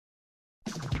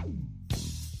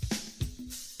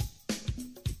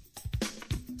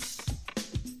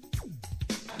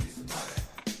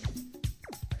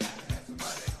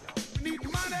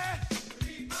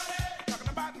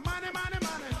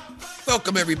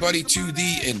Welcome, everybody, to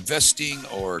the Investing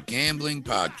or Gambling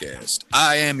Podcast.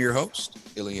 I am your host,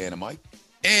 Ileana Mike,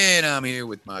 and I'm here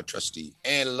with my trusty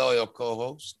and loyal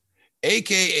co-host,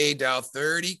 a.k.a. Dow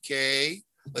 30K.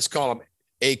 Let's call him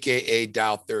a.k.a.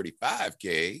 Dow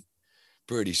 35K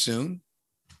pretty soon.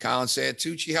 Colin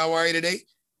Santucci, how are you today?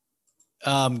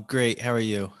 Great. How are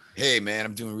you? Hey, man,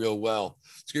 I'm doing real well.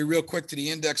 Let's get real quick to the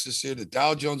indexes here. The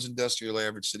Dow Jones Industrial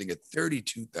Average sitting at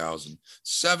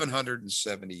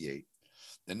 32,778.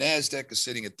 The NASDAQ is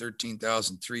sitting at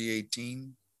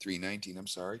 319, I'm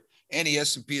sorry. And the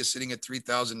S&P is sitting at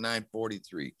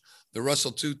 3,943. The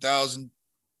Russell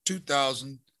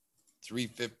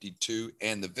 2,352.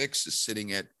 And the VIX is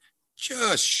sitting at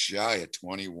just shy of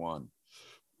 21.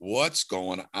 What's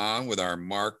going on with our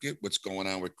market? What's going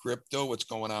on with crypto? What's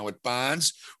going on with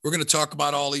bonds? We're going to talk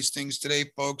about all these things today,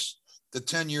 folks. The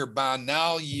 10-year bond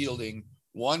now yielding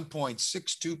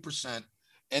 1.62%,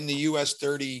 and the U.S.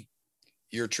 30-year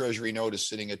Treasury note is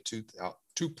sitting at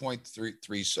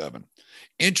 2.37.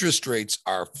 Interest rates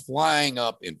are flying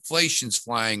up. Inflation's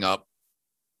flying up.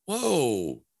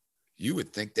 Whoa, you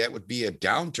would think that would be a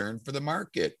downturn for the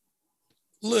market.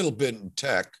 A little bit in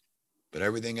tech, but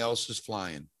everything else is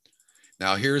flying.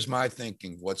 Now, here's my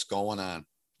thinking. What's going on?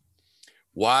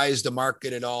 Why is the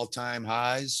market at all-time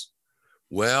highs?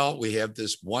 Well, we have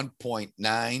this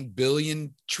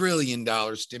 $1.9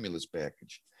 trillion stimulus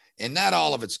package, and not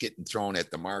all of it's getting thrown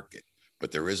at the market,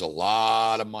 but there is a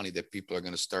lot of money that people are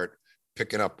going to start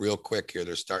picking up real quick here.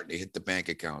 They're starting to hit the bank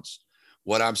accounts.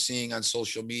 What I'm seeing on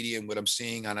social media and what I'm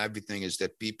seeing on everything is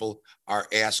that people are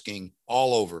asking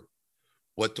all over,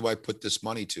 what do I put this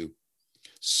money to?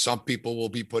 Some people will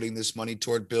be putting this money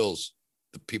toward bills.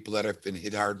 The people that have been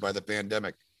hit hard by the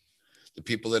pandemic, the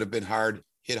people that have been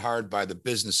hit hard by the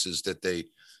businesses that they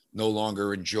no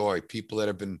longer enjoy, people that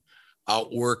have been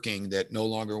out working that no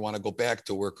longer want to go back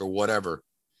to work or whatever.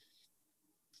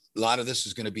 A lot of this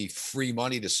is going to be free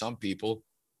money to some people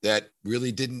that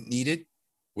really didn't need it.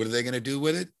 What are they going to do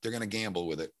with it? They're going to gamble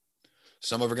with it.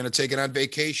 Some of are going to take it on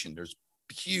vacation. There's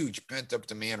huge pent up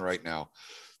demand right now.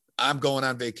 I'm going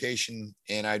on vacation,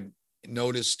 and I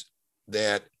noticed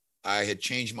that I had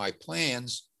changed my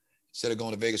plans. Instead of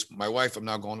going to Vegas with my wife, I'm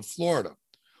now going to Florida.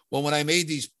 Well, when I made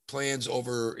these plans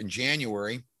over in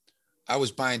January, I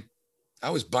was buying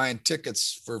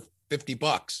tickets for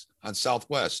 $50 on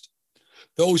Southwest.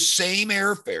 Those same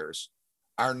airfares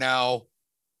are now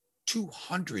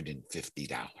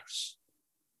 $250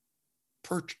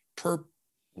 per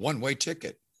one-way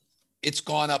ticket. It's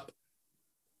gone up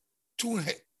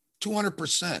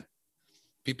 200%.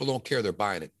 People don't care. They're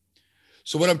buying it.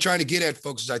 So what I'm trying to get at,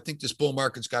 folks, is I think this bull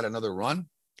market's got another run.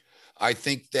 I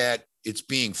think that it's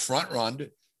being front-run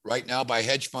right now by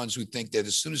hedge funds who think that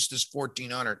as soon as this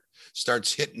 1,400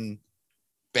 starts hitting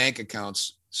bank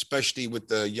accounts, especially with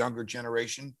the younger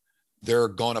generation, they're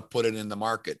going to put it in the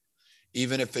market.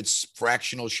 Even if it's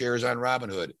fractional shares on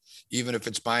Robinhood, even if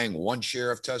it's buying one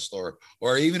share of Tesla,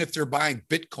 or even if they're buying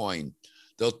Bitcoin,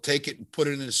 they'll take it and put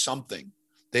it into something.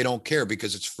 They don't care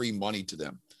because it's free money to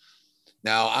them.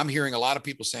 Now, I'm hearing a lot of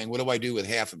people saying, what do I do with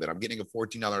half of it? I'm getting a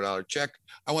 $1,400 check.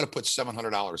 I want to put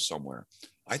 $700 somewhere.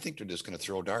 I think they're just going to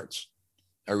throw darts.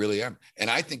 I really am.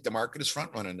 And I think the market is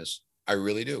front running this. I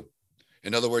really do.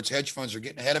 In other words, hedge funds are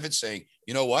getting ahead of it saying,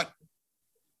 you know what?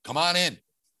 Come on in.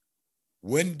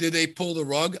 When do they pull the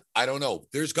rug? I don't know.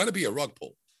 There's going to be a rug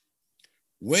pull.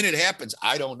 When it happens,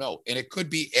 I don't know. And it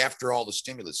could be after all the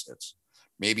stimulus hits.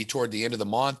 Maybe toward the end of the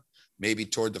month. Maybe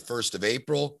toward the 1st of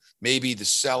April, maybe the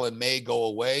sell in May go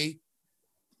away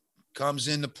comes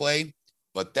into play.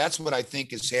 But that's what I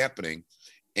think is happening.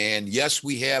 And yes,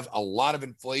 we have a lot of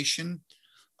inflation.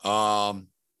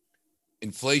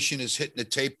 Inflation is hitting the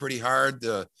tape pretty hard.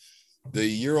 The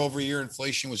year over year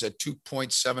inflation was at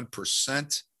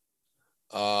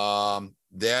 2.7%.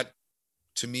 That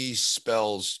to me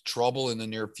spells trouble in the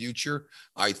near future.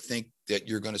 I think that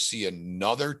you're going to see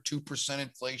another 2%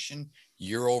 inflation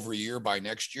year over year by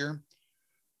next year.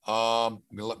 I'm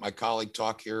going to let my colleague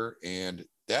talk here, and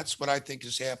that's what I think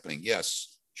is happening.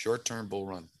 Yes, short-term bull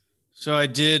run. So I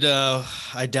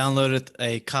downloaded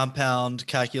a compound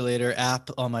calculator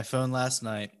app on my phone last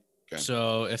night. Okay.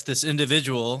 So if this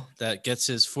individual that gets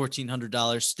his $1,400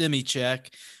 stimmy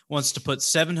check wants to put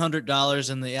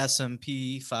 $700 in the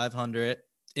S&P 500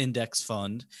 index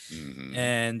fund,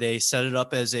 and they set it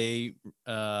up as a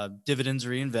dividends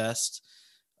reinvest,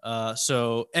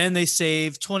 and they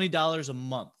save $20 a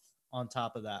month on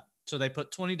top of that. So they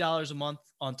put $20 a month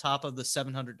on top of the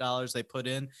 $700 they put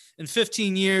in. In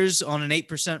 15 years, on an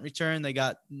 8% return, they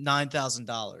got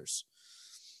 $9,000.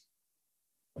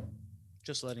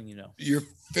 Just letting you know. You're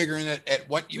figuring it at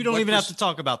what you. We don't even have to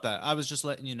talk about that. I was just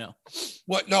letting you know.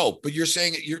 What? No, but you're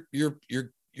saying you're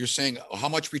saying how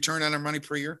much return on our money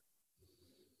per year?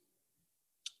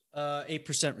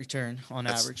 8% return on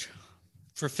average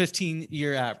for 15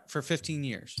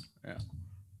 years. Yeah.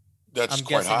 I'm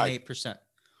quite high. 8%.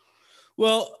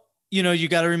 Well, you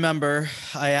got to remember,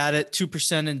 I added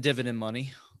 2% in dividend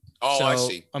money. Oh, so I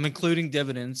see. I'm including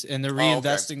dividends, and they're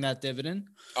reinvesting that dividend.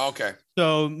 Okay.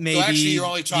 So maybe actually, you're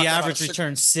only talking the average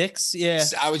return 6. Yeah.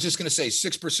 I was just going to say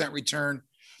 6% return.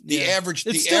 The average.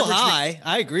 It's still high.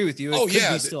 I agree with you. It could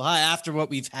be still high after what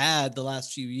we've had the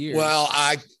last few years. Well,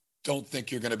 I don't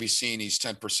think you're going to be seeing these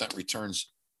 10%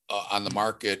 returns on the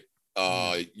market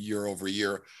year over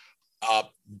year.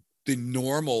 The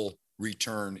normal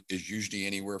return is usually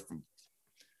anywhere from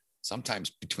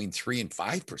sometimes between 3 and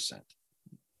 5%.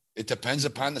 It depends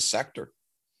upon the sector.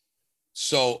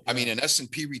 So, I mean, an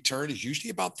S&P return is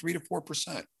usually about 3 to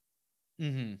 4%.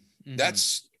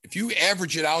 That's, if you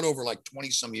average it out over like 20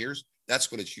 some years, that's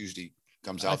what it usually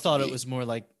comes out. I thought it was more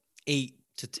like 8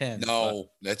 to 10. No,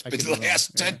 that's been the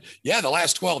last 10. Yeah. The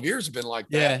last 12 years have been like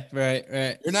that. Yeah.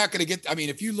 Right. You're not going to get, I mean,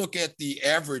 if you look at the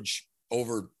average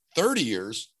over 30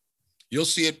 years, you'll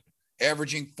see it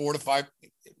averaging 4 to 5,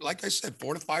 like I said,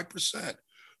 4 to 5%,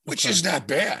 which is not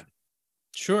bad.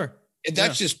 Sure. And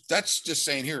that's just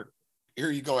saying here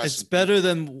you go. It's better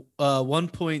than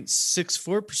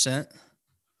 1.64%.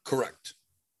 Correct.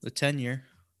 The 10-year.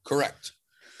 Correct.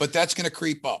 But that's going to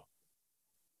creep up.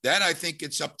 That I think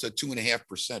it's up to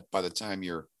 2.5% by the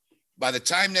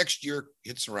time next year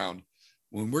hits around.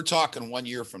 When we're talking 1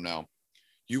 year from now,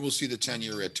 you will see the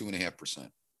 10-year at 2.5%.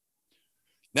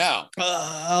 Now,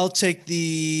 I'll take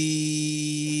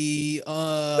the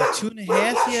 2.5.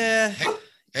 Yeah.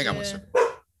 Hang on one second.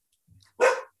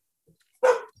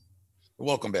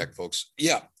 Welcome back, folks.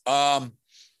 Yeah. I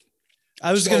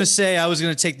was going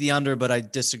to take the under, but I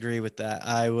disagree with that.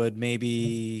 I would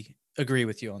maybe agree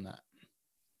with you on that.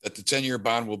 That the 10-year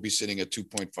bond will be sitting at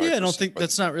 2.5%. Yeah, I don't think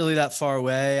that's not really that far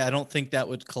away. I don't think that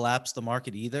would collapse the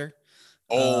market either.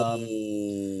 Once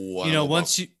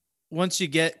you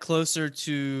get closer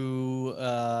to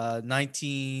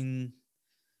 19,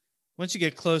 once you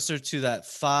get closer to that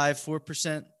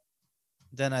 4%,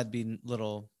 then I'd be a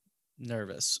little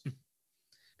nervous.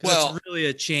 Well, it's really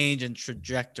a change in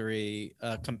trajectory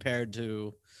compared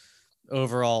to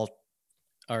overall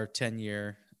our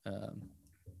 10-year.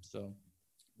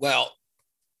 Well,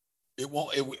 it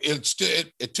won't. It's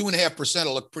at 2.5%.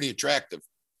 It'll look pretty attractive,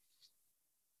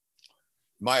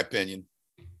 in my opinion.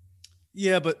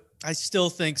 Yeah, but I still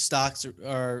think stocks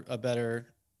are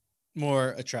more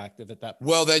attractive at that point.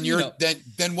 Well, then you're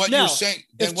what you're saying.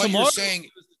 Then what you're saying.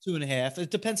 2.5.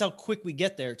 It depends how quick we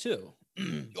get there too.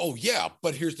 Oh yeah,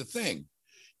 but here's the thing: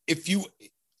 if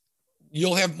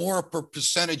you'll have more per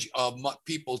percentage of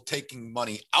people taking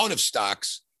money out of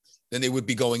stocks than they would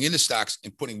be going into stocks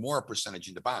and putting more percentage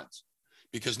into bonds,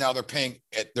 because now they're paying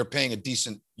a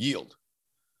decent yield.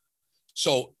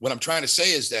 So what I'm trying to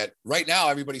say is that right now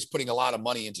everybody's putting a lot of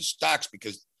money into stocks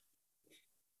because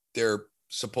they're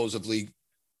supposedly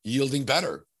yielding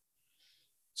better.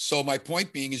 So my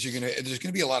point being is there's going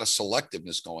to be a lot of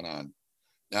selectiveness going on.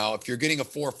 Now, if you're getting a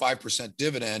 4 or 5%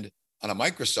 dividend on a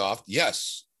Microsoft,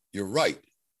 yes, you're right.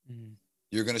 Mm-hmm.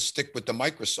 You're going to stick with the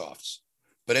Microsofts.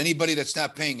 But anybody that's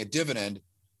not paying a dividend,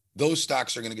 those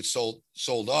stocks are going to get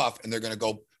sold off, and they're going to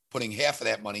go putting half of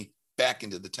that money back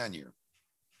into the 10-year.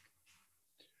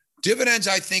 Dividends,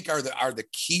 I think, are the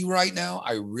key right now.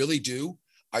 I really do.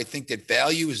 I think that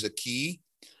value is the key.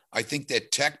 I think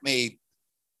that tech may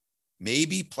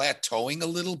be plateauing a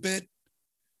little bit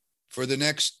for the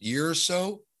next year or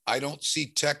so. I don't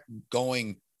see tech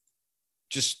going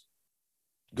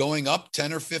up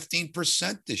 10 or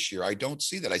 15% this year. I don't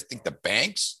see that. I think the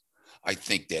banks, I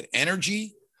think that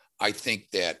energy, I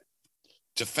think that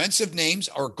defensive names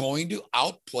are going to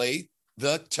outplay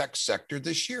the tech sector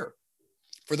this year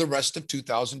for the rest of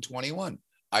 2021.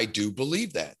 I do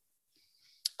believe that.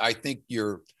 I think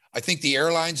the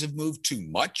airlines have moved too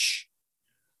much.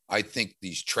 I think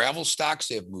these travel stocks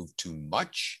have moved too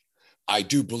much. I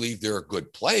do believe they're a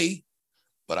good play,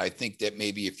 but I think that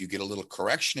maybe if you get a little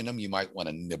correction in them, you might want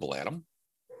to nibble at them.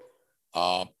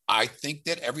 I think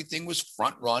that everything was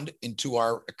front run into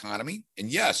our economy. And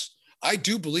yes, I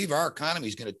do believe our economy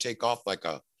is going to take off like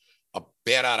a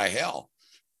bat out of hell.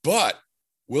 But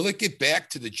will it get back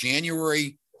to the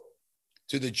January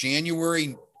to the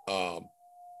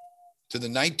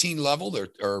 19 level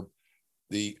or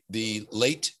the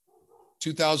late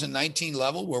 2019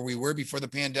 level where we were before the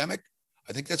pandemic?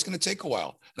 I think that's going to take a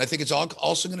while. And I think it's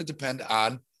also going to depend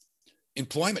on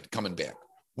employment coming back.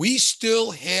 We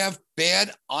still have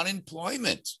bad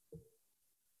unemployment.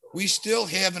 We still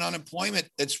have an unemployment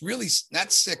that's really not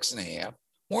 6.5,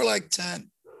 more like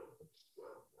 10.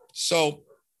 So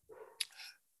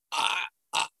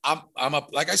I'm a,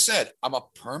 like I said, I'm a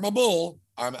perma bull.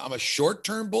 I'm a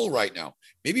short-term bull right now.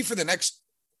 Maybe for the next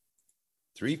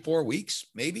 3-4 weeks,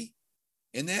 maybe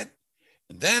in that.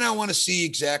 And then I want to see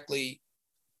exactly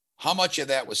how much of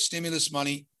that was stimulus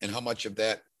money and how much of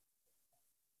that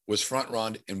was front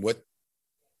run and what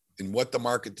the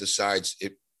market decides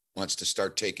it wants to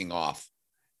start taking off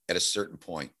at a certain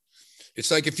point.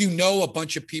 It's like if you know a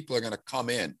bunch of people are going to come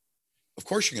in, of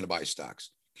course you're going to buy stocks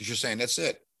because you're saying that's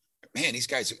it. Man, these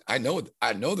guys, I know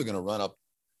they're going to run up.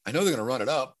 I know they're going to run it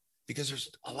up because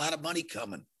there's a lot of money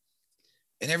coming.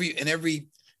 And every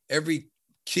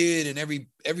kid and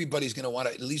everybody's going to want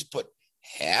to at least put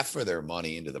half of their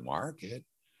money into the market.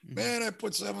 Mm-hmm. Man, I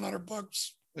put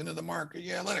 $700 into the market.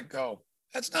 Yeah, let it go.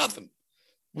 That's nothing.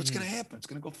 What's going to happen? It's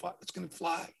going to go fly. It's going to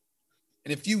fly.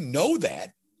 And if you know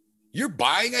that, you're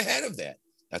buying ahead of that.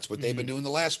 That's what they've been doing the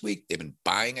last week. They've been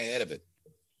buying ahead of it.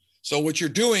 So what you're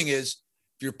doing is,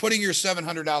 if you're putting your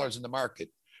 $700 in the market,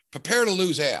 prepare to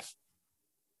lose half.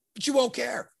 But you won't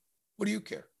care. What do you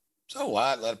care? So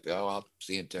what? Let it go. I'll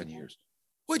see in 10 years.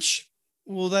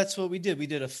 Well, that's what we did. We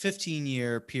did a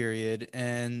 15-year period,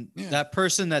 and that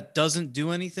person that doesn't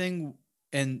do anything,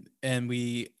 and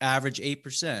we average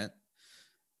 8%.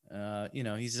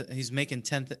 He's making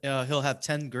 10. He'll have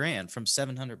 10 grand from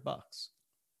 $700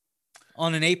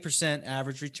 on an 8%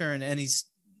 average return, and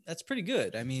that's pretty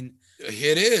good. I mean,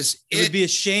 it is. It would be a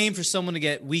shame for someone to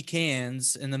get weak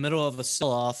hands in the middle of a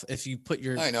sell-off if you put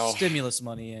your stimulus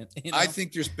money in. You know? I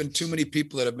think there's been too many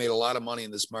people that have made a lot of money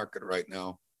in this market right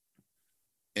now,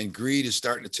 and greed is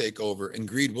starting to take over, and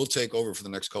greed will take over for the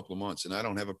next couple of months. And I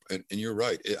don't have and you're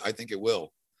right. I think it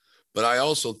will, but I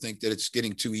also think that it's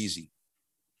getting too easy.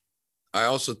 I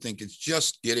also think it's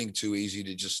just getting too easy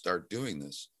to just start doing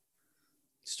this.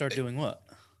 Start doing what?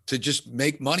 To just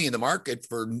make money in the market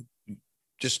for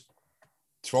just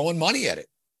throwing money at it.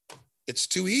 It's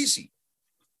too easy.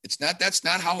 That's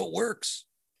not how it works.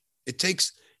 It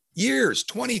takes years,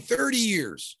 20, 30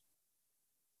 years,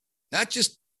 not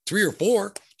just 3 or 4.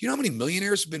 Do you know how many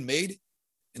millionaires have been made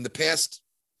in the past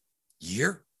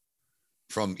year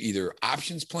from either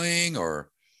options playing or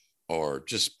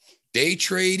just day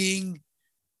trading?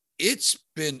 It's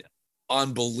been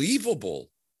unbelievable.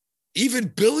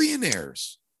 Even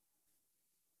billionaires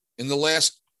in the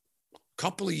last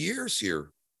couple of years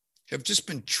here have just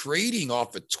been trading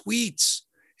off of tweets,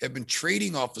 have been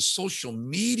trading off of social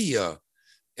media,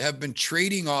 have been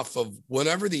trading off of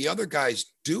whatever the other guy's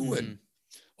doing.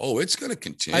 Oh, it's going to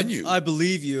continue. I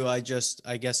believe you. I guess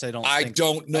I don't. I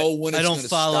don't know when it's going to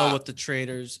stop. I don't follow what the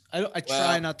traders. I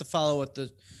try not to follow what the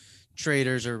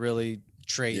traders are really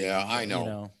trading. Yeah, I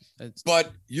know.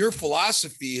 But your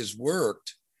philosophy has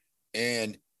worked,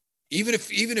 and even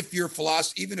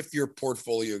if your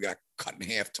portfolio got cut in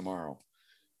half tomorrow,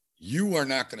 you are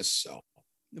not going to sell.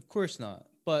 Of course not.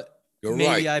 But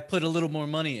maybe I put a little more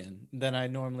money in than I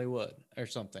normally would, or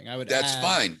something. That's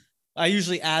fine. I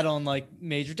usually add on like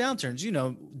major downturns.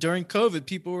 During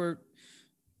COVID,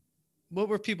 what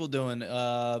were people doing?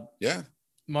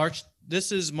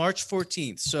 This is March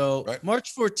 14th. So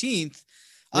March 14th,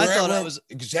 I thought that was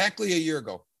exactly a year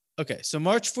ago. Okay. So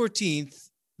March 14th,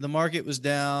 the market was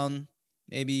down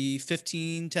maybe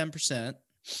 10%.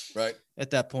 Right.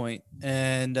 At that point.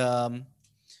 And I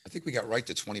think we got right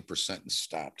to 20% and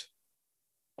stopped.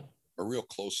 Or real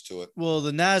close to it. Well,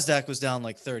 the NASDAQ was down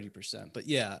like 30%, but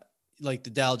yeah, like the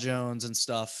Dow Jones and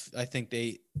stuff. I think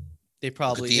they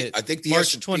probably hit. I think the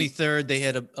March 23rd, they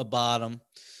hit a bottom.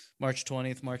 March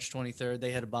 20th, March 23rd,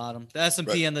 they hit a bottom. The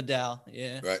S&P and the Dow.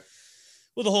 Yeah. Right.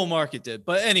 Well, the whole market did.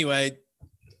 But anyway,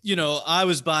 I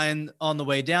was buying on the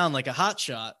way down like a hot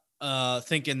shot,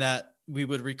 thinking that we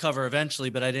would recover eventually,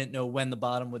 but I didn't know when the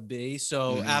bottom would be.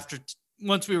 So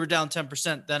once we were down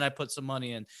 10%, then I put some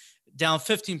money in. Down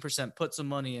 15%, put some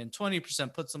money in.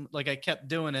 20%, I kept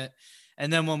doing it.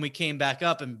 And then when we came back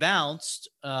up and bounced,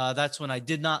 that's when I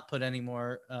did not put any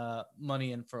more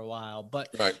money in for a while. But,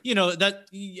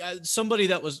 somebody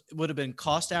that would have been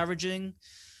cost averaging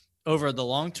over the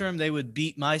long term, they would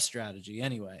beat my strategy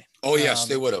anyway. Oh, yes,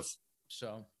 they would have.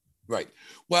 So, right.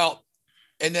 Well,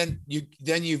 and then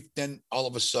all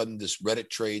of a sudden this Reddit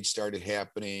trade started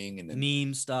happening, and then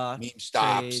meme stocks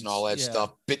trades, and all that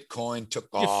stuff. Bitcoin took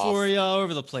off. Euphoria all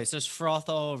over the place. There's froth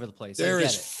all over the place. There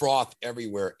is froth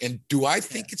everywhere. And do I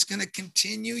think it's going to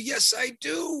continue? Yes, I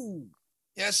do.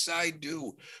 Yes, I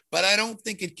do. But I don't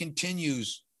think it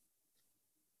continues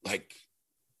like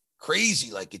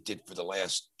crazy like it did for the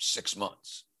last 6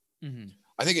 months. Mm-hmm.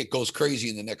 I think it goes crazy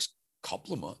in the next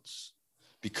couple of months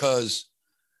because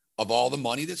of all the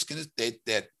money that's going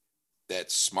to,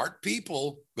 that smart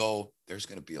people go, there's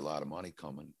going to be a lot of money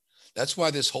coming. That's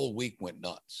why this whole week went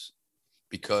nuts,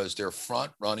 because they're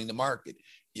front running the market.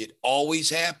 It always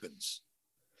happens.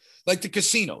 Like the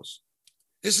casinos.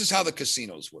 This is how the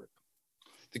casinos work.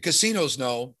 The casinos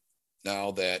know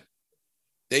now that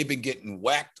they've been getting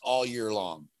whacked all year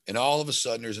long. And all of a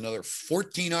sudden, there's another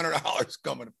 $1,400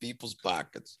 coming to people's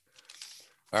pockets.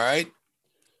 All right.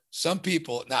 Some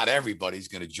people, not everybody's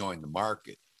going to join the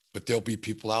market, but there'll be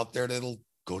people out there that'll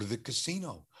go to the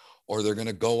casino, or they're going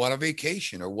to go on a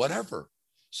vacation or whatever.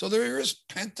 So there is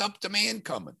pent up demand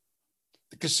coming.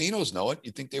 The casinos know it.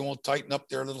 You think they won't tighten up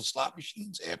their little slot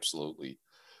machines? Absolutely.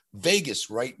 Vegas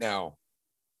right now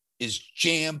is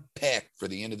jam-packed for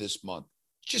the end of this month.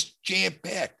 Just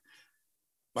jam-packed.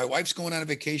 My wife's going on a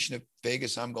vacation to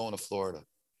Vegas. I'm going to Florida.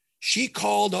 She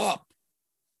called up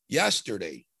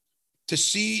yesterday to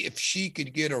see if she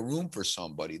could get a room for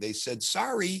somebody. They said,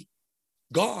 sorry,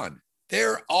 gone.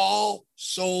 They're all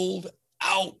sold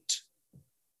out.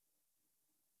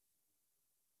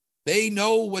 They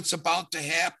know what's about to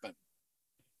happen.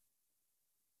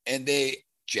 And they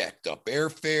jacked up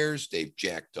airfares. They've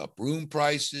jacked up room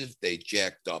prices. They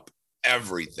jacked up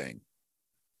everything.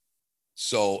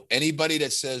 So anybody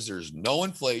that says there's no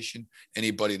inflation,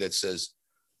 anybody that says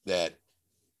that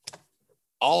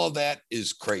all of that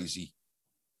is crazy,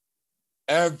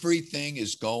 everything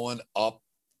is going up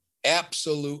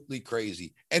absolutely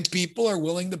crazy. And people are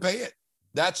willing to pay it.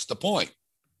 That's the point.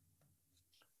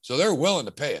 So they're willing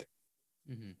to pay it.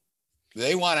 Mm-hmm.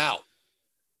 They want out.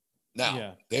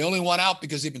 Now, They only want out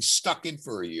because they've been stuck in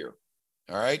for a year.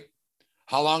 All right.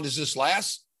 How long does this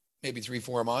last? Maybe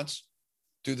 3-4 months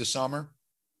through the summer.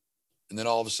 And then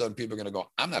all of a sudden people are going to go,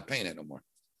 I'm not paying it no more.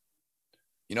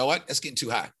 You know what? That's getting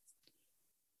too high.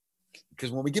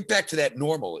 Because when we get back to that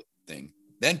normal thing,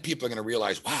 then people are going to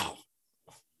realize, wow,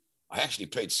 I actually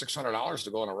paid $600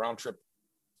 to go on a round trip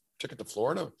ticket to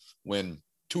Florida when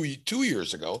two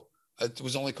years ago, it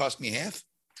was only cost me half.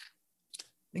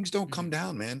 Things don't come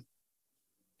down, man.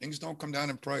 Things don't come down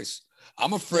in price.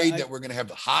 I'm afraid that we're going to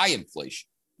have high inflation,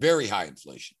 very high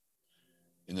inflation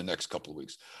in the next couple of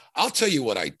weeks. I'll tell you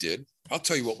what I did. I'll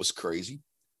tell you what was crazy.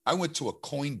 I went to a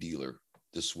coin dealer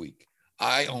this week.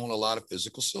 I own a lot of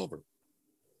physical silver.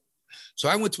 So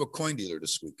I went to a coin dealer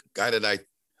this week, a guy that I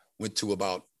went to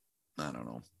about,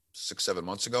 6-7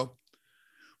 months ago.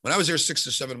 When I was there 6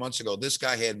 or 7 months ago, this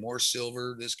guy had more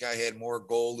silver. This guy had more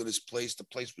gold in his place. The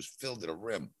place was filled to the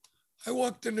rim. I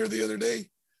walked in there the other day.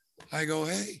 I go,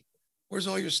 hey, where's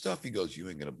all your stuff? He goes, you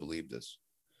ain't going to believe this.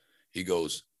 He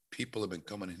goes, people have been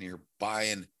coming in here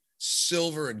buying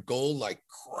silver and gold like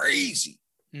crazy.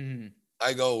 Mm-hmm.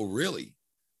 I go, really?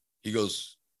 He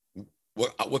goes,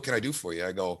 what can I do for you?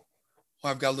 I go,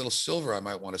 well, I've got a little silver I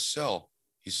might want to sell.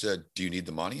 He said, do you need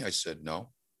the money? I said,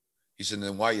 no. He said,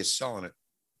 then why are you selling it?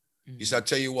 Mm-hmm. He said, I'll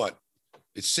tell you what,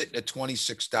 it's sitting at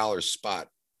 $26 spot.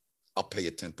 I'll pay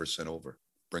you 10% over.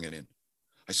 Bring it in.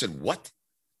 I said, what?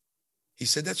 He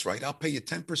said, that's right. I'll pay you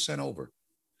 10% over.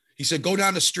 He said, go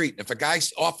down the street. If a guy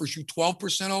offers you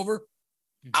 12% over,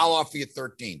 mm-hmm. I'll offer you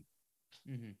 13.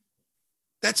 Mm-hmm.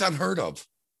 That's unheard of.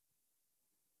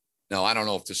 Now, I don't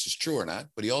know if this is true or not,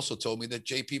 but he also told me that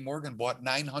JP Morgan bought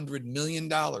 $900 million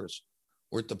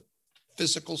worth of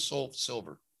physical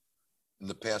silver in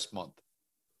the past month.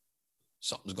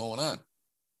 Something's going on.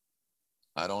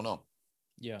 I don't know.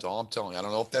 Yeah. That's all I'm telling you. I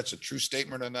don't know if that's a true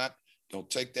statement or not. Don't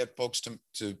take that, folks,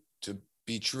 to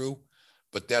be true.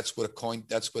 But that's what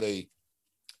a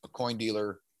coin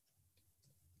dealer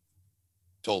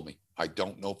told me. I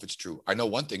don't know if it's true. I know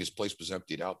one thing, his place was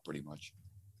emptied out pretty much.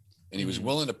 And he was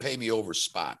willing to pay me over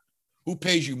spot. Who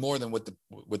pays you more than what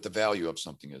the value of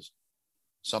something is?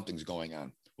 Something's going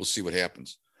on. We'll see what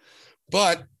happens.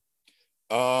 But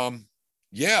I'm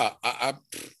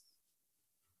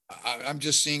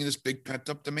just seeing this big pent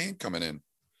up demand coming in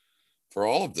for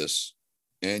all of this.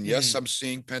 And yes, I'm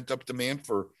seeing pent up demand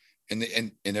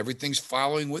and everything's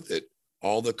following with it.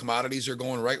 All the commodities are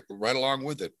going right along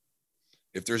with it.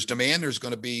 If there's demand, there's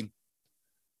going to be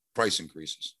price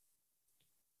increases.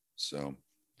 So,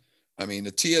 I mean,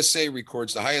 the TSA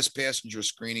records the highest passenger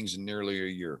screenings in nearly a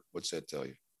year. What's that tell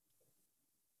you?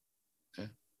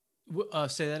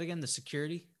 Say that again. The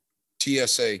security?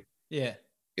 TSA. Yeah.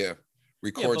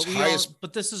 Records highest.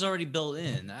 But this is already built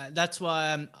in. That's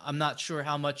why I'm not sure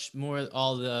how much more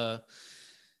all the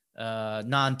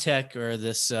non-tech or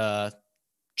this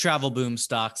travel boom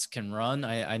stocks can run.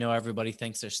 I know everybody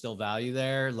thinks there's still value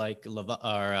there, like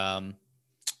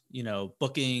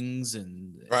bookings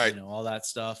and right. All that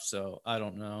stuff. So I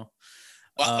don't know.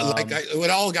 It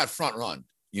all got front run.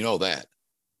 You know that.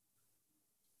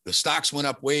 The stocks went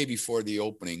up way before the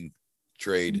opening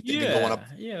trade. They've been going up.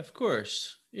 Yeah, of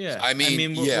course. Yeah. I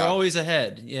mean, we're always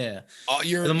ahead. Yeah.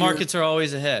 The markets are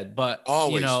always ahead, but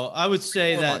always. I would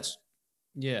say that, months.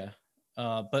 Yeah.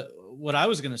 But what I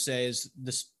was going to say is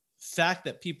this fact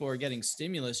that people are getting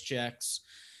stimulus checks,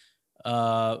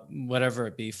 whatever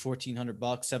it be, $1,400,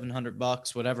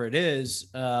 $700, whatever it is.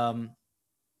 I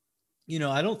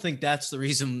don't think that's the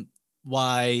reason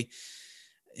why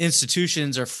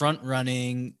institutions are front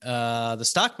running the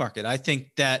stock market. I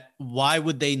think that why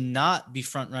would they not be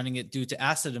front running it due to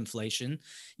asset inflation?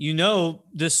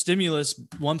 This stimulus,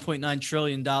 $1.9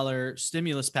 trillion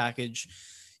stimulus package,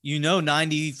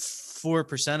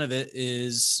 94% of it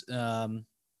is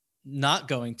not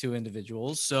going to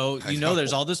individuals. So,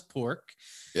 there's all this pork.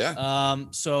 Yeah.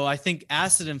 So I think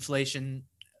asset inflation,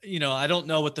 I don't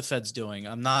know what the Fed's doing.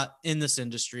 I'm not in this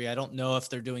industry. I don't know if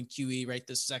they're doing QE right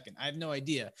this second. I have no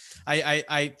idea.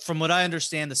 I from what I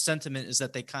understand, the sentiment is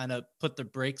that they kind of put the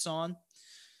brakes on.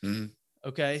 Mm-hmm.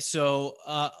 Okay. So,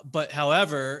 but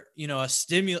however,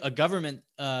 a government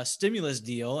stimulus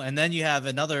deal, and then you have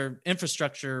another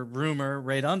infrastructure rumor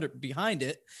behind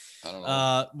it. I don't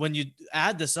know. When you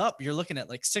add this up, you're looking at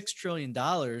like $6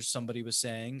 trillion. Somebody was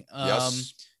saying,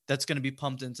 yes. That's going to be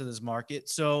pumped into this market.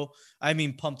 So,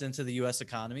 pumped into the U.S.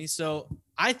 economy. So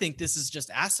I think this is just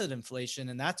asset inflation,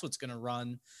 and that's what's going to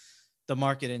run the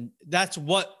market. And that's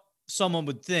what someone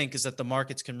would think, is that the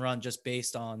markets can run just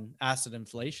based on asset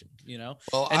inflation,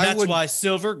 Well, and that's why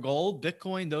silver, gold,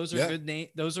 Bitcoin, those are good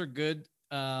those are good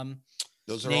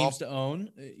those are names to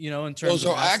own, in terms those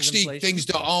of are actually inflation. Things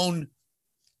to own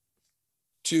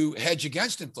to hedge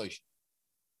against inflation.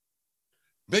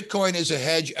 Bitcoin is a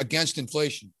hedge against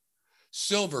inflation.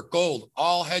 Silver, gold,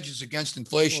 all hedges against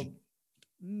inflation.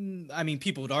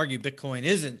 People would argue Bitcoin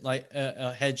isn't like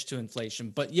a hedge to inflation,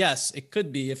 but yes, it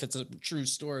could be if it's a true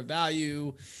store of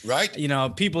value. Right.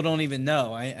 People don't even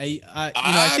know.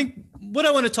 I think what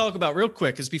I want to talk about real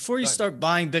quick is before you start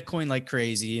buying Bitcoin like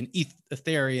crazy and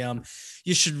Ethereum,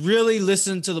 you should really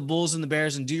listen to the bulls and the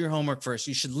bears and do your homework first.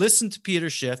 You should listen to Peter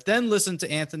Schiff, then listen to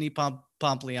Anthony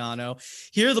Pompliano,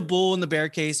 hear the bull and the bear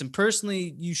case. And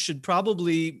personally, you should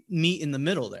probably meet in the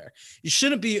middle there. You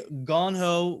shouldn't be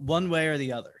gung-ho one way or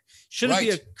the other. Shouldn't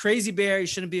be a crazy bear. You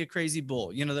shouldn't be a crazy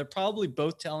bull. They're probably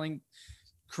both telling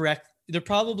correct. They're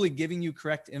probably giving you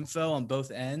correct info on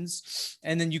both ends.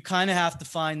 And then you kind of have to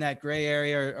find that gray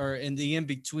area or in the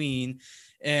in-between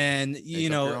and, make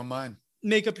up your own mind.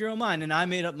 Make up your own mind. And I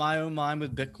made up my own mind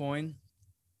with Bitcoin.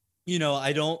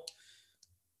 I don't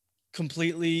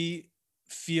completely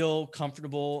feel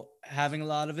comfortable having a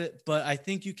lot of it, but I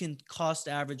think you can cost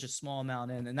average a small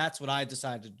amount in. And that's what I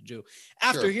decided to do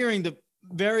after hearing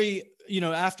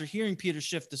after hearing Peter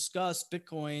Schiff discuss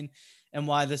Bitcoin and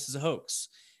why this is a hoax.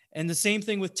 And the same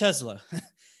thing with Tesla.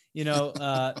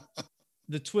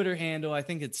 The Twitter handle, I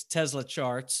think it's Tesla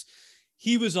Charts.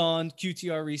 He was on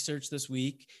QTR Research this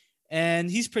week,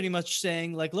 and he's pretty much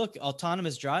saying, like, look,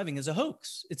 autonomous driving is a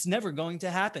hoax. It's never going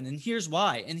to happen. And here's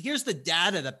why. And here's the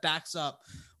data that backs up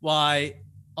why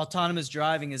autonomous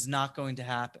driving is not going to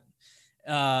happen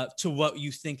to what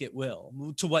you think it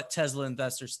will, to what Tesla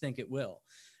investors think it will.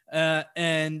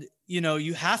 And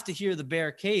you have to hear the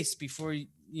bear case before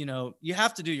you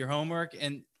have to do your homework,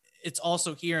 and it's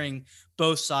also hearing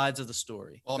both sides of the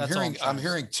story. Well, I'm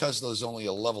hearing Tesla is only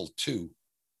a level 2.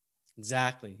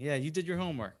 Exactly. Yeah, you did your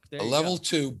homework. A level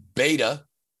 2 beta,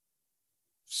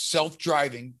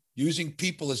 self-driving, using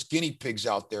people as guinea pigs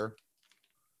out there.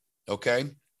 Okay,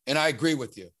 and I agree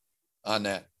with you on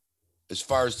that. As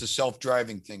far as the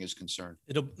self-driving thing is concerned,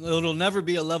 it'll never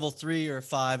be a level 3 or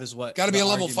 5 is what. Got to be a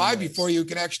level 5 before you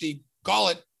can actually call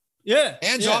it. Yeah,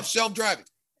 hands off self-driving.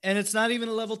 And it's not even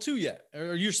a level 2 yet.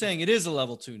 Or you're saying it is a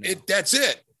level 2 now? That's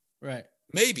it. Right.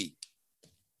 Maybe.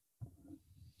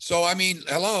 So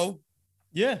hello.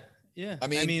 Yeah.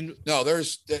 No.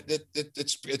 There's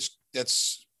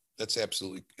that's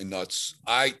absolutely nuts.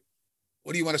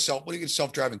 What do you want to sell? What do you get a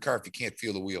self-driving car if you can't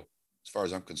feel the wheel? As far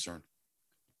as I'm concerned.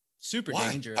 Super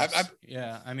dangerous.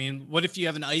 What if you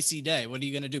have an icy day? What are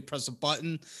you going to do? Press a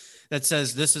button that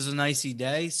says this is an icy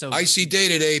day? So icy day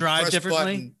today. Drive press differently.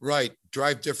 Button, right.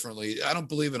 Drive differently. I don't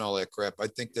believe in all that crap. I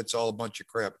think that's all a bunch of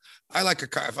crap. I like a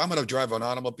car. If I'm going to drive an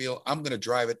automobile, I'm going to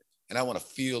drive it and I want to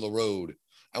feel the road.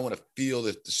 I want to feel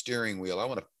the steering wheel. I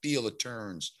want to feel the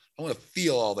turns. I want to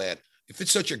feel all that. If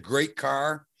it's such a great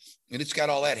car and it's got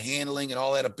all that handling and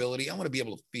all that ability, I want to be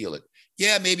able to feel it.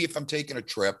 Yeah, maybe if I'm taking a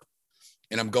trip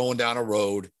and I'm going down a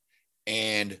road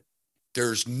and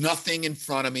there's nothing in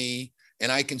front of me,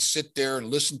 and I can sit there and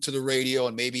listen to the radio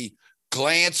and maybe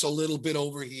glance a little bit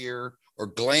over here or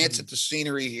glance at the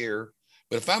scenery here.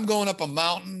 But if I'm going up a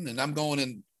mountain and I'm going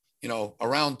in,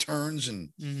 around turns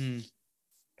and,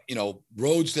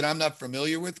 roads that I'm not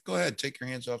familiar with, go ahead, take your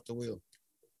hands off the wheel.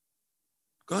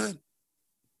 Go ahead.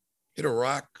 Hit a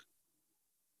rock,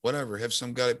 whatever, have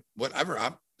some guy, whatever.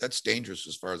 That's dangerous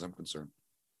as far as I'm concerned.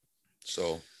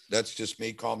 So that's just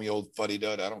me. Call me old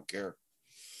fuddy-dud. I don't care.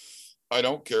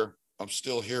 I'm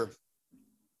still here.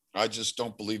 I just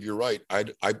don't believe you're right. I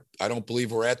don't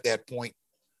believe we're at that point.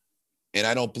 And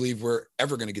I don't believe we're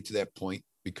ever going to get to that point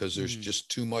because there's just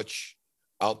too much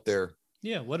out there.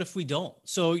 Yeah. What if we don't?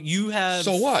 So you have,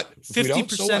 so what?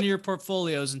 50% of your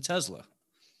portfolios in Tesla.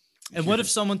 And what if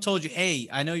someone told you, hey,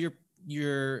 I know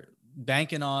you're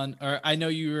banking on, or I know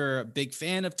you're a big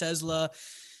fan of Tesla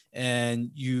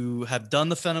and you have done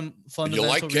the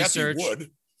fundamental research.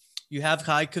 You have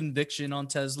high conviction on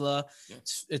Tesla. Yeah.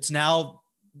 It's now,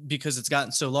 because it's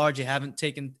gotten so large, you haven't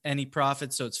taken any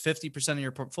profits. So it's 50% of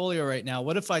your portfolio right now.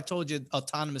 What if I told you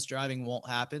autonomous driving won't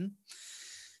happen?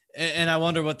 And I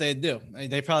wonder what they'd do.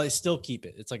 They probably still keep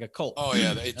it. It's like a cult. Oh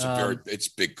yeah. It's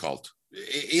big cult.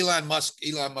 Elon Musk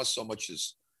so much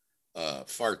as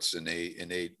farts and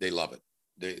they love it.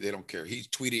 They don't care. He's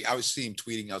tweeting. I was seeing him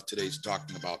tweeting out today. He's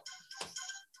talking about,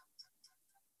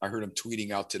 I heard him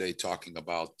tweeting out today talking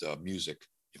about music.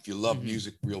 If you love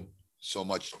music so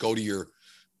much, go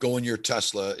in your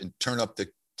Tesla and turn up the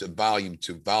volume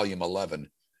to volume 11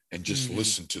 and just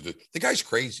listen to the guy's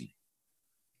crazy,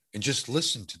 and just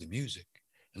listen to the music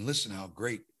and listen how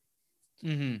great.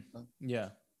 Yeah.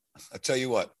 I tell you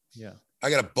what. Yeah. I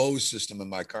got a Bose system in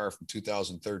my car from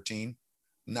 2013.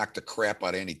 Knocked the crap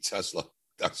out of any Tesla.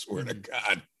 I swear to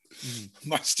God.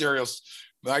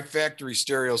 My factory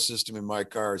stereo system in my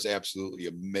car is absolutely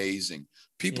amazing.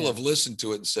 People have listened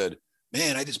to it and said,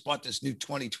 man, I just bought this new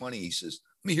 2020. He says,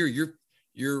 let me hear your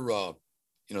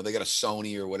they got a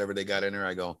Sony or whatever they got in there.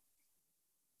 I go,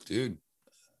 dude,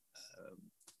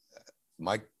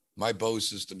 my Bose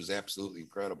system is absolutely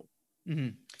incredible.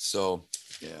 So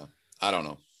yeah, I don't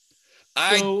know.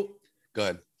 Go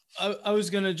ahead. I was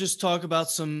going to just talk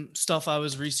about some stuff I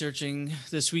was researching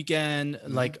this weekend,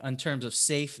 like in terms of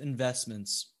safe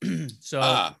investments. So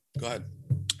go ahead.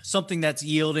 Something that's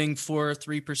yielding 4 or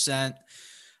 3%,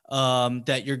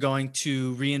 that you're going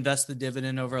to reinvest the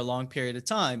dividend over a long period of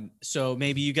time. So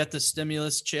maybe you get the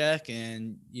stimulus check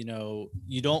and, you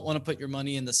don't want to put your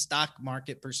money in the stock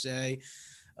market per se,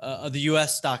 the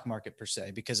U.S. stock market per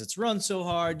se, because it's run so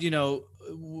hard. You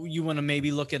want to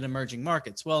maybe look at emerging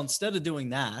markets. Well, instead of doing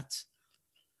that,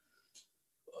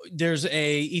 there's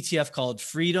a ETF called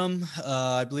Freedom.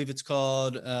 I believe it's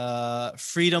called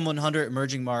Freedom 100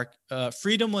 Emerging Markets.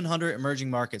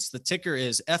 The ticker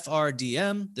is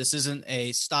FRDM. This isn't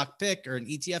a stock pick or an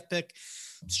ETF pick.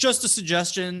 It's just a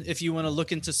suggestion if you want to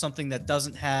look into something that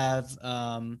doesn't have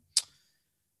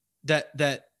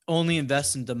that only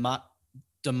invests in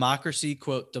democracy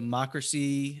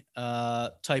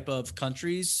type of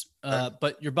countries,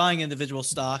 but you're buying individual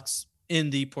stocks in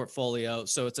the portfolio.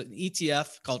 So it's an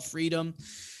ETF called Freedom.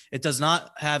 It does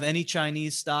not have any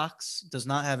Chinese stocks, it does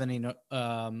not have any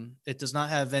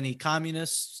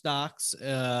communist stocks.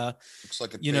 Looks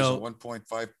like it pays a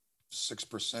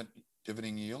 1.56%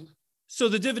 dividend yield. So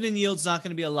the dividend yield's not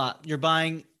going to be a lot. You're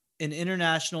buying an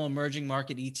international emerging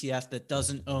market ETF that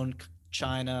doesn't own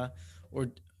China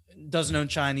or doesn't own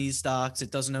Chinese stocks.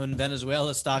 It doesn't own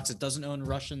Venezuela stocks. It doesn't own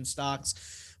Russian stocks,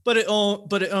 but it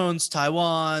owns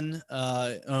Taiwan,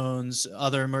 owns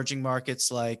other emerging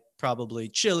markets like probably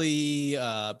Chile,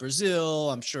 Brazil.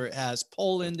 I'm sure it has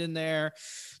Poland in there.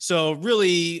 So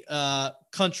really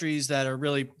countries that are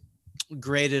really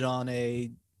graded on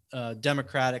a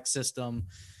democratic system.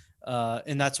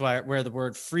 And that's where the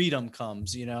word freedom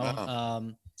comes,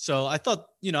 So I thought,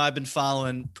 I've been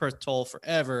following Perth Toll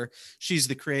forever. She's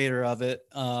the creator of it.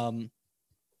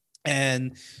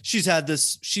 And she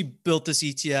built this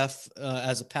ETF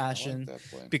as a passion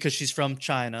because she's from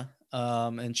China.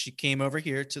 And she came over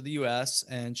here to the US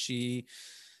and she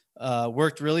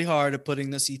worked really hard at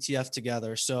putting this ETF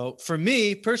together. So for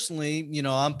me personally,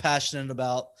 I'm passionate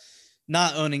about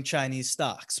not owning Chinese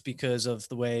stocks because of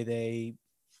the way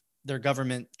their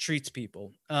government treats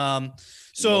people. So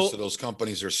most of those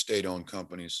companies are state-owned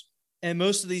companies. And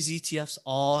most of these ETFs,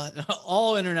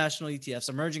 all international ETFs,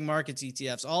 emerging markets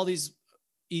ETFs, all these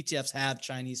ETFs have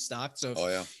Chinese stocks.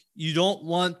 So you don't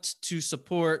want to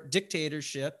support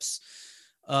dictatorships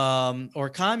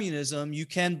or communism, you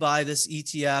can buy this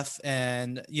ETF.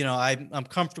 And, I'm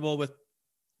comfortable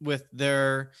with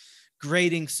their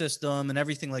grading system and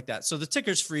everything like that. So the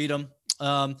ticker's Freedom.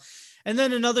 And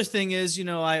then another thing is,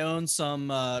 I own some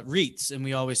REITs, and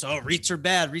we always say, REITs are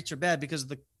bad. REITs are bad because of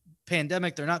the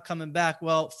pandemic. They're not coming back.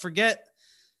 Well, forget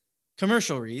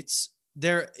commercial REITs.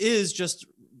 There is just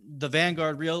the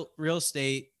Vanguard real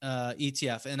estate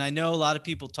ETF. And I know a lot of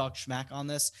people talk schmack on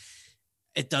this.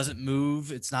 It doesn't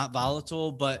move. It's not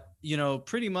volatile, but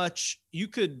pretty much you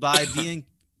could buy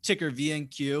ticker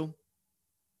VNQ.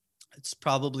 It's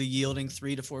probably yielding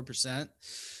 3 to 4%.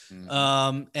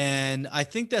 Mm-hmm. And I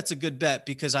think that's a good bet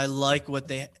because I like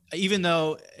what even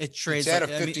though it trades. It's at a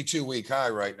 52-week high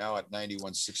right now at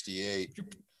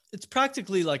 91.68. It's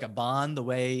practically like a bond, the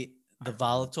way the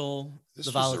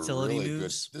volatility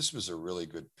moves. This was a really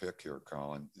good pick here,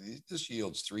 Colin. This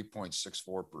yields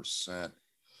 3.64%.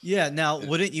 Yeah. Now,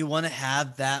 wouldn't you want to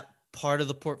have that part of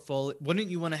the portfolio? Wouldn't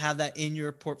you want to have that in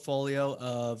your portfolio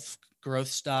of growth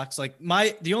stocks? Like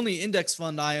the only index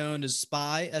fund I own is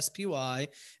SPY,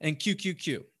 and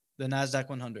QQQ, the NASDAQ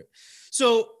 100.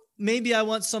 So maybe I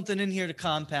want something in here to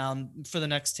compound for the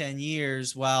next 10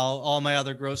 years while all my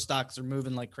other growth stocks are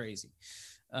moving like crazy.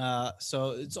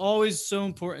 So it's always so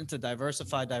important to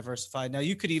diversify. Now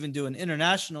you could even do an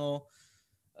international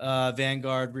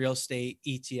Vanguard real estate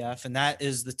ETF, and that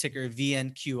is the ticker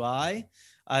VNQI.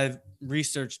 I've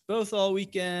researched both all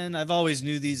weekend. I've always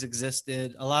knew these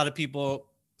existed. A lot of people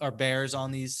are bears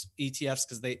on these ETFs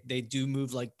because they do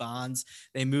move like bonds.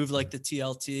 They move like the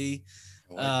TLT.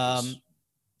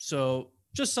 So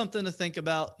just something to think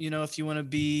about, if you want to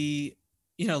be,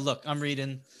 look,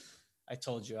 I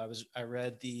told you I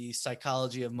read The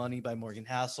Psychology of Money by Morgan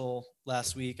Housel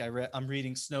last week. I'm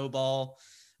reading Snowball,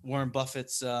 Warren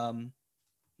Buffett's, what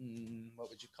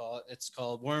would you call it? It's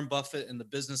called Warren Buffett and the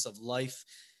Business of Life.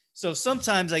 So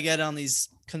sometimes I get on these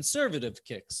conservative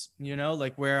kicks,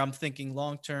 like where I'm thinking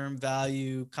long-term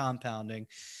value compounding.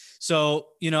 So,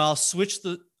 I'll flip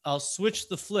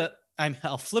the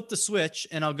switch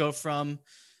and I'll go from,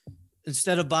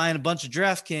 instead of buying a bunch of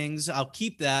DraftKings, I'll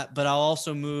keep that, but I'll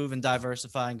also move and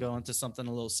diversify and go into something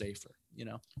a little safer,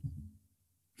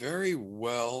 Very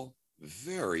well,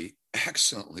 very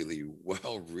excellently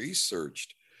well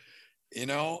researched.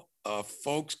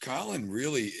 Folks, Colin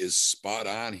really is spot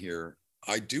on here.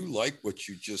 I do like what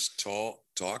you just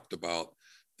talked about.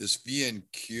 This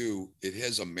VNQ, it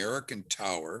has American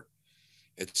Tower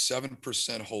at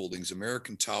 7% holdings.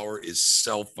 American Tower is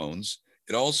cell phones.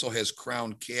 It also has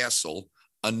Crown Castle,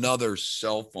 another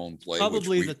cell phone play.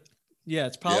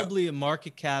 It's probably a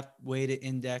market cap weighted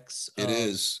index. It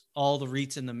is all the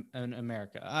REITs in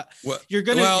America.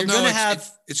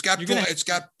 It's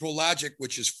got Prologic,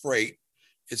 which is freight.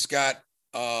 It's got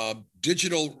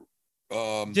digital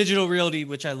realty,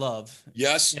 which I love.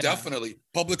 Yes, definitely.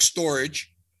 Public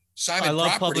storage.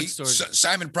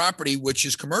 Simon Property, which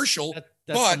is commercial.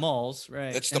 That's the malls,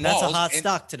 right? That's a hot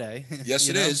stock today. Yes,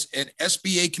 it is. And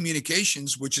SBA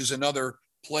Communications, which is another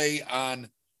play on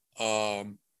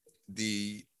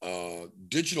the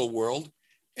digital world,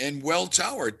 and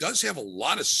Welltower. It does have a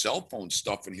lot of cell phone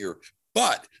stuff in here,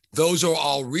 but those are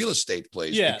all real estate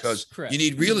plays because you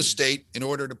need real estate in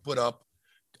order to put up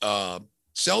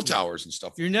cell towers and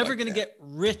stuff. You're never going to get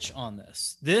rich on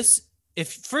this.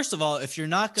 First of all, if you're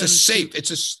not going these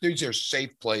are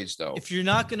safe plays though. If you're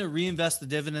not going to reinvest the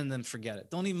dividend, then forget it.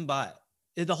 Don't even buy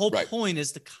it. The whole point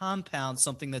is to compound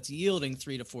something that's yielding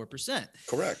 3 to 4%.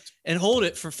 Correct. And hold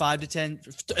it for 5 to 10,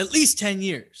 at least 10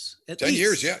 years. 10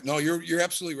 years. Yeah. No, you're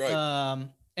absolutely right.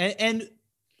 And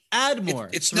add more.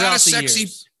 It's not a sexy.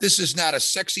 This is not a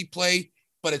sexy play,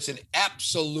 but it's an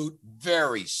absolute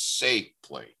very safe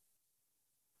play.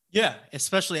 Yeah,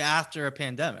 especially after a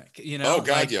pandemic.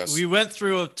 Yes. We went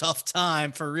through a tough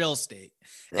time for real estate,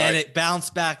 and it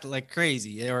bounced back like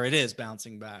crazy, or it is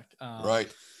bouncing back. Right.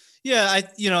 Yeah,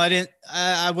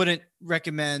 I wouldn't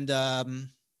recommend.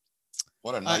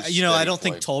 What a nice. I don't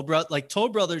think Toll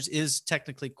Brothers is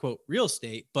technically quote real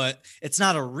estate, but it's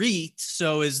not a REIT.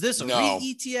 So is this a REIT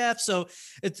ETF? So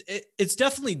it's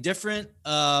definitely different.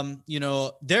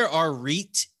 There are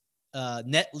REIT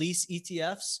net lease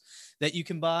ETFs that you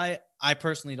can buy. I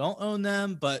personally don't own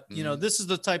them, but this is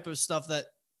the type of stuff that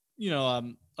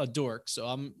I'm a dork, so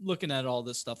I'm looking at all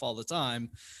this stuff all the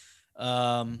time.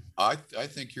 I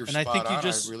think you're spot on. I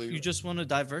think you just want to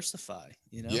diversify,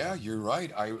 Yeah, you're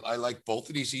right. I like both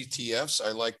of these ETFs.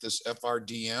 I like this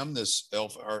FRDM, this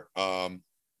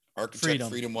Architect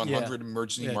Freedom 100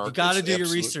 emerging markets. You got to do your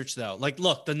research though. Like,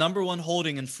 look, the number one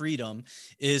holding in Freedom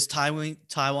is Taiwan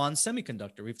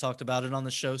Semiconductor. We've talked about it on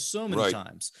the show so many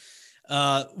times.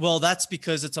 Well, that's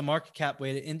because it's a market cap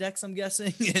weighted index, I'm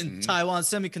guessing. And Taiwan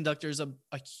Semiconductor is a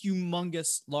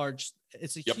humongous large.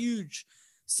 It's a huge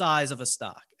size of a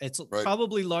stock. It's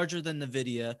probably larger than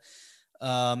NVIDIA.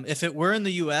 If it were in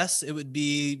the US, it would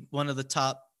be one of the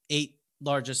top 8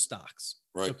 largest stocks.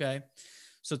 Right. Okay.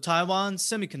 So Taiwan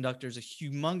Semiconductor is a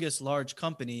humongous large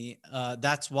company.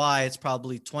 That's why it's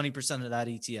probably 20% of that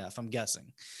ETF, I'm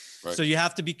guessing. Right. So you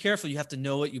have to be careful. You have to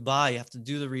know what you buy. You have to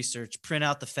do the research, print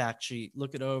out the fact sheet,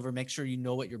 look it over, make sure you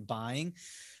know what you're buying.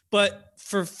 But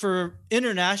for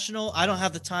international, I don't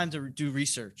have the time to do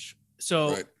research.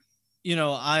 So, right.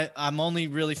 I'm only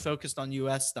really focused on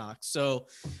US stocks. So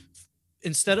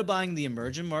instead of buying the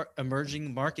emerging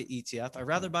market ETF, I'd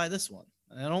rather buy this one.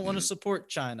 I don't want to support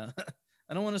China.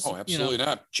 I don't want to. Oh, absolutely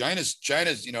not. China's,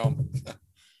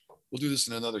 we'll do this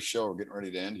in another show. We're getting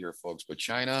ready to end here, folks. But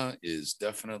China is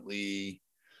definitely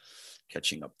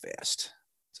catching up fast.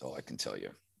 That's all I can tell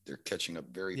you. They're catching up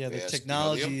very fast. Yeah, the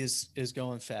technology is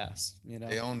going fast.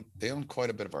 They own quite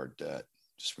a bit of our debt.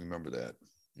 Just remember that.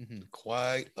 Mm-hmm.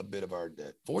 Quite a bit of our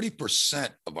debt. 40%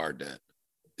 of our debt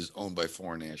is owned by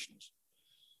foreign nationals.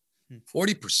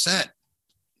 40%.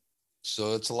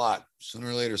 So it's a lot. Sooner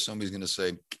or later, somebody's going to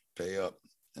say, pay up.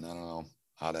 And I don't know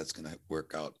how that's going to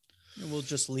work out. We'll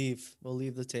just leave. We'll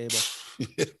leave the table.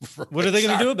 Right. What are they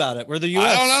going to do about it? We're the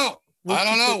U.S. I don't know. I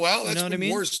don't know. Well, that's when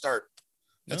wars start.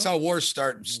 That's how wars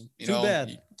start. Too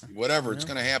bad. Whatever, it's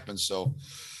going to happen. So,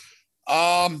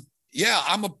 I'm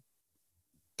a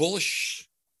bullish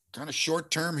kind of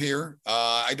short term here.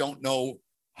 I don't know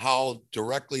how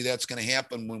directly that's going to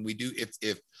happen when we do.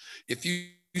 If you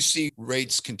see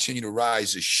rates continue to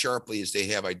rise as sharply as they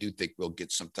have, I do think we'll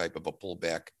get some type of a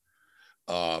pullback.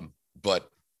 But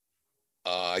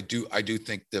I do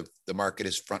think the market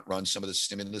has front run some of the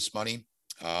stimulus money.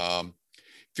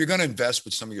 If you're going to invest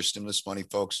with some of your stimulus money,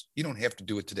 folks, you don't have to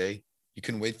do it today. You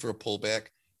can wait for a pullback.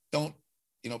 Don't,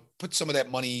 put some of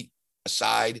that money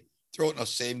aside, throw it in a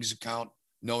savings account,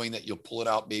 knowing that you'll pull it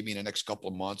out maybe in the next couple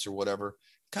of months or whatever.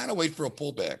 Kind of wait for a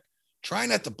pullback. Try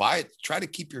not to buy it. Try to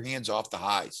keep your hands off the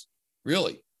highs,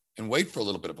 really, and wait for a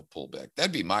little bit of a pullback.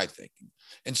 That'd be my thinking.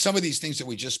 And some of these things that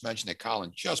we just mentioned that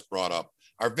Colin just brought up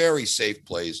are very safe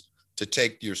plays to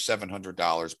take your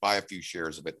 $700, buy a few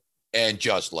shares of it, and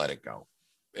just let it go.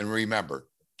 And remember,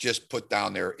 just put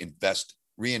down there,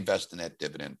 reinvest in that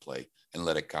dividend play and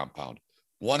let it compound.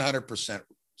 100%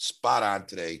 spot on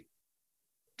today.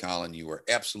 Colin, you were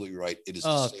absolutely right. It is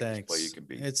the safest play you can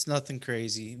be. It's nothing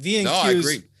crazy. VNQ I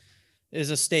agree. Is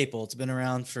a staple. It's been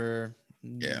around for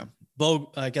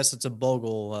I guess it's a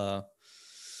Bogle.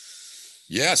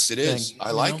 Yes, it is.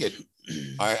 I like it.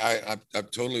 I'm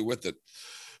totally with it.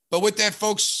 But with that,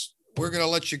 folks, we're gonna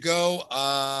let you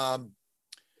go.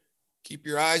 Keep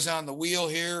your eyes on the wheel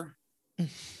here.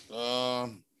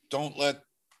 Don't let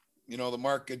the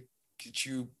market get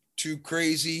you too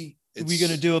crazy. Are we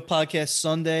going to do a podcast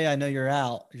Sunday? I know you're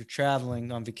out. You're traveling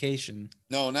on vacation.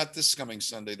 No, not this coming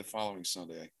Sunday. The following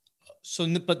Sunday. So,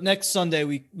 but next Sunday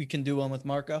we can do one with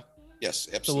Marco. Yes,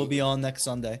 absolutely. So we'll be on next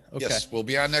Sunday. Okay. Yes, we'll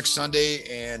be on next Sunday,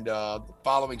 and the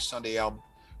following Sunday,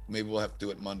 maybe we'll have to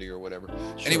do it Monday or whatever.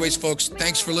 Sure. Anyways, folks,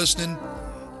 thanks for listening.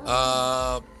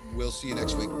 We'll see you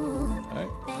next week. All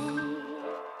right.